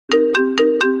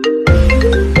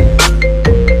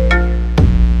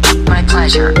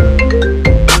pleasure.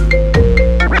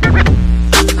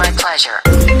 My pleasure.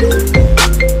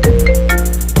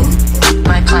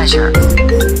 My pleasure.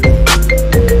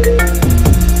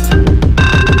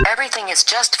 Everything is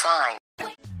just fine.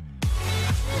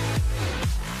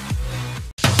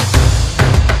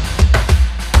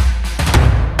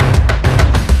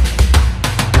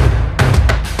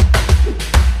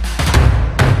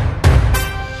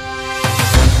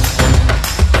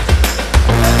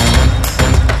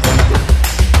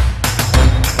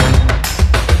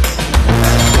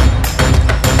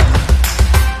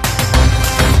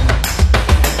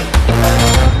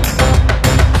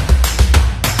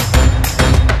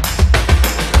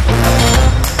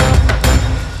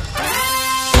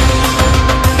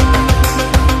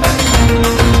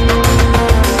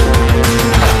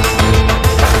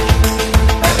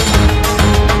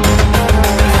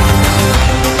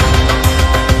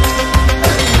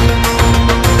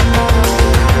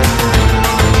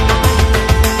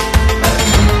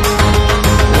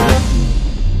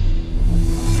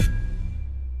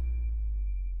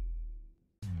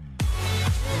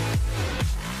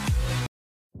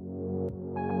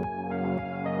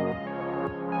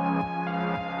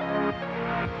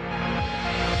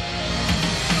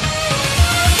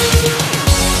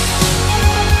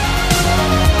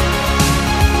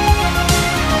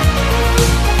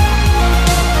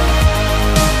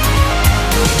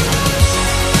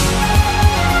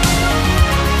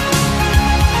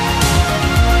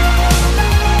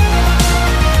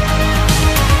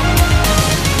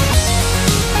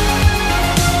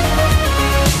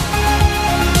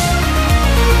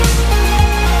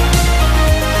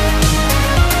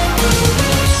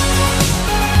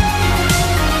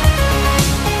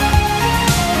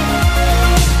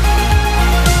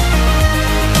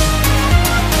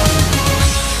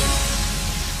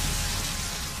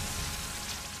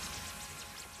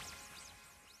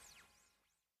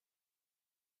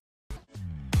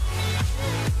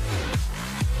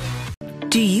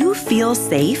 Do you feel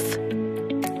safe?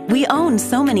 We own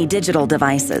so many digital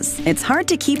devices, it's hard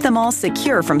to keep them all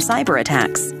secure from cyber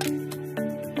attacks.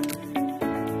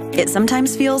 It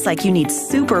sometimes feels like you need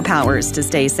superpowers to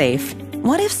stay safe.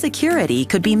 What if security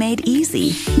could be made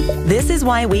easy? This is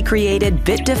why we created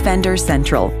Bitdefender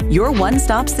Central, your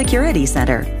one-stop security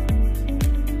center.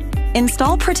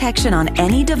 Install protection on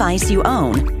any device you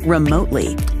own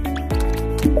remotely.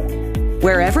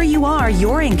 Wherever you are,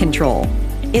 you're in control.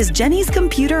 Is Jenny's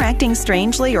computer acting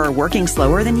strangely or working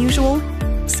slower than usual?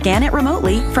 Scan it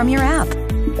remotely from your app.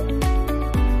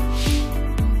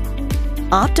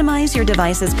 Optimize your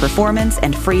device's performance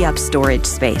and free up storage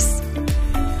space.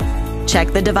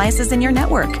 Check the devices in your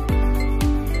network.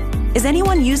 Is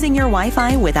anyone using your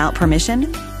Wi-Fi without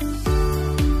permission?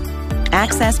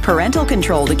 Access parental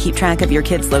control to keep track of your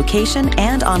kid's location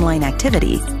and online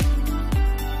activity.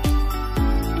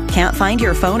 Can't find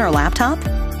your phone or laptop?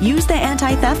 Use the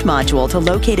anti-theft module to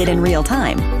locate it in real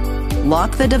time.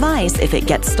 Lock the device if it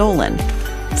gets stolen.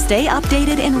 Stay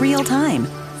updated in real time.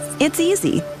 It's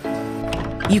easy.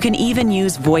 You can even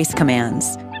use voice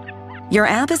commands. Your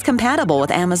app is compatible with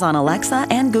Amazon Alexa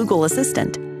and Google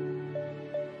Assistant.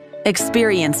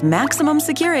 Experience maximum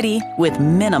security with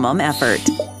minimum effort.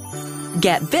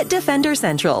 Get Bitdefender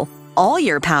Central. All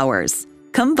your powers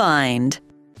combined.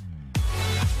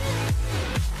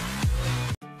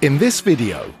 In this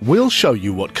video, we'll show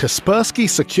you what Kaspersky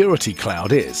Security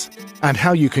Cloud is and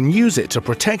how you can use it to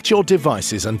protect your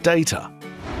devices and data.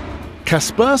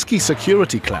 Kaspersky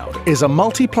Security Cloud is a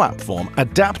multi-platform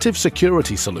adaptive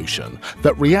security solution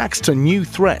that reacts to new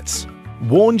threats,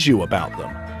 warns you about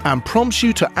them, and prompts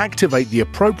you to activate the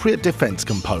appropriate defense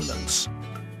components.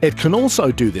 It can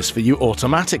also do this for you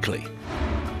automatically.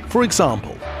 For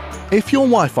example, if your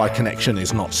Wi-Fi connection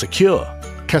is not secure,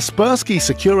 Kaspersky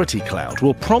Security Cloud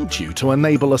will prompt you to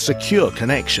enable a secure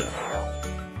connection.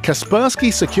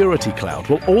 Kaspersky Security Cloud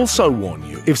will also warn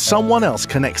you if someone else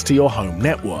connects to your home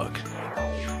network.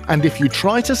 And if you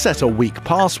try to set a weak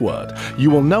password, you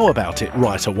will know about it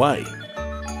right away.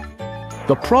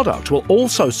 The product will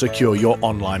also secure your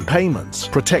online payments,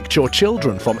 protect your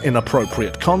children from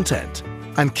inappropriate content,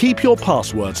 and keep your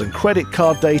passwords and credit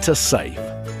card data safe.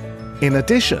 In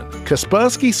addition,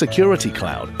 Kaspersky Security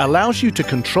Cloud allows you to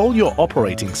control your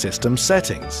operating system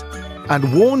settings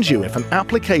and warns you if an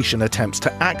application attempts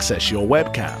to access your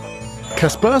webcam.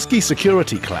 Kaspersky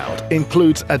Security Cloud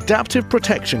includes adaptive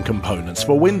protection components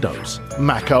for Windows,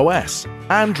 Mac OS,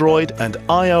 Android and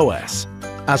iOS,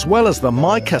 as well as the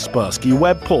My Kaspersky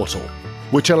web portal,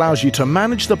 which allows you to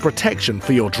manage the protection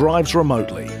for your drives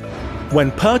remotely.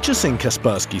 When purchasing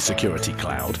Kaspersky Security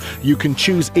Cloud, you can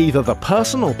choose either the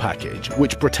personal package,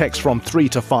 which protects from 3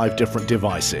 to 5 different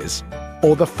devices,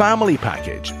 or the family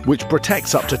package, which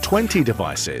protects up to 20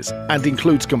 devices and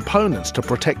includes components to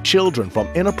protect children from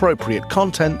inappropriate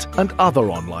content and other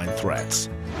online threats.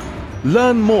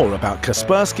 Learn more about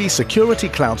Kaspersky Security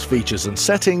Cloud's features and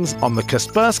settings on the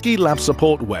Kaspersky Lab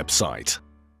Support website.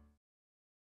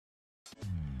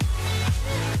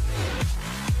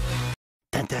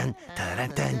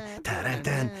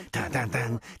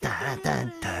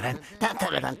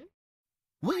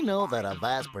 We know that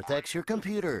Avast protects your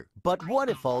computer, but what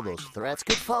if all those threats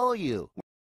could follow you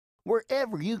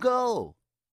wherever you go?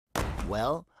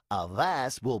 Well,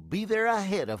 Avast will be there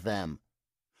ahead of them,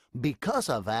 because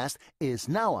Avast is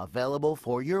now available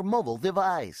for your mobile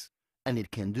device, and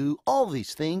it can do all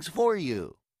these things for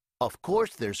you. Of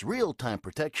course, there's real-time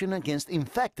protection against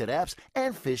infected apps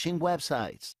and phishing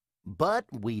websites. But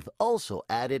we've also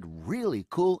added really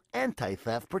cool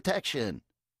anti-theft protection.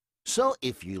 So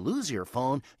if you lose your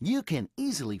phone, you can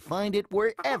easily find it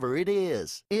wherever it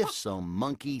is. If some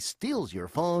monkey steals your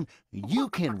phone, you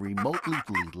can remotely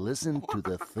listen to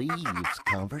the thieves'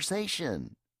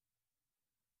 conversation.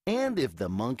 And if the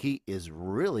monkey is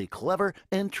really clever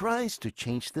and tries to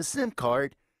change the SIM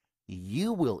card,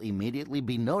 you will immediately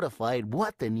be notified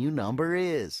what the new number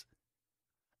is.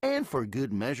 And for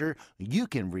good measure, you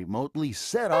can remotely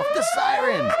set off the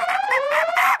siren.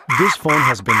 This phone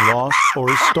has been lost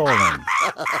or is stolen.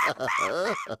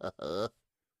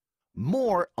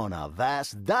 More on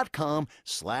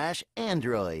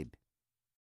avast.com/Android.